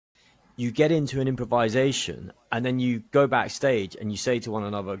you get into an improvisation and then you go backstage and you say to one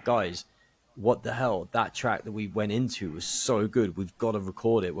another, guys, what the hell, that track that we went into was so good, we've got to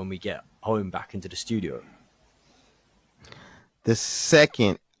record it when we get home back into the studio. The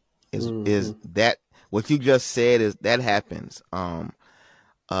second is that what you just said is that happens.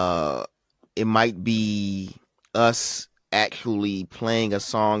 It might be us actually playing a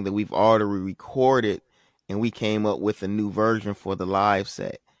song that we've already recorded and we came up with a new version for the live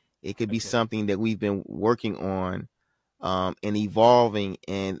set. It could be something that we've been working on and evolving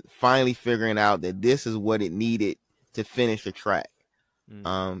and finally figuring out that this is what it needed to finish the track.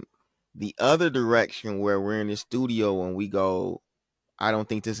 The other direction where we're in the studio and we go, I don't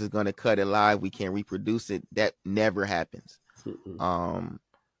think this is going to cut it live, we can't reproduce it, that never happens.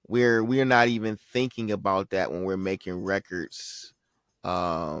 We're not even thinking about that when we're making records.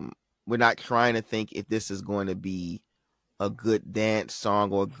 We're not trying to think if this is going to be a good dance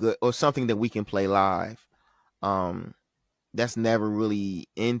song or something that we can play live. That's never really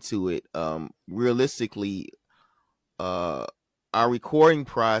into it. Realistically, our recording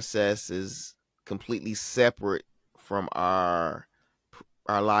process is completely separate from our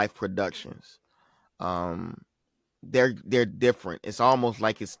live productions. They're different. It's almost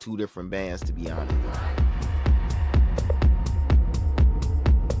like it's two different bands, to be honest.